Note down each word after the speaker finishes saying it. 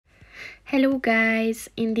Hello guys,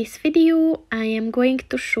 in this video I am going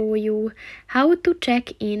to show you how to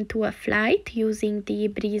check into a flight using the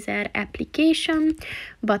Breeze Air application.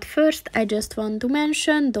 But first I just want to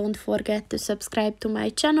mention, don't forget to subscribe to my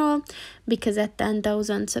channel, because at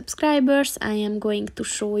 10,000 subscribers I am going to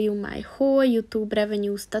show you my whole YouTube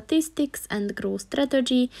revenue statistics and growth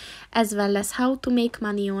strategy, as well as how to make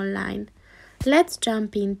money online. Let's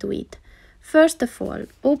jump into it. First of all,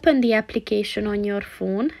 open the application on your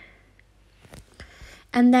phone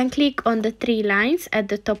and then click on the three lines at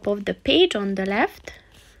the top of the page on the left,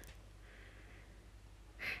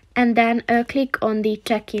 and then click on the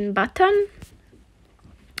check-in button.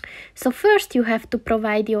 So first you have to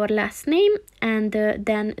provide your last name and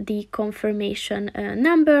then the confirmation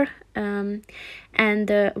number,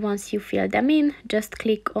 and once you fill them in, just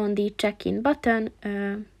click on the check-in button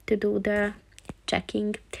to do the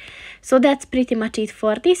checking. So that's pretty much it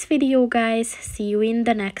for this video, guys. See you in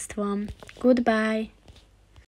the next one. Goodbye.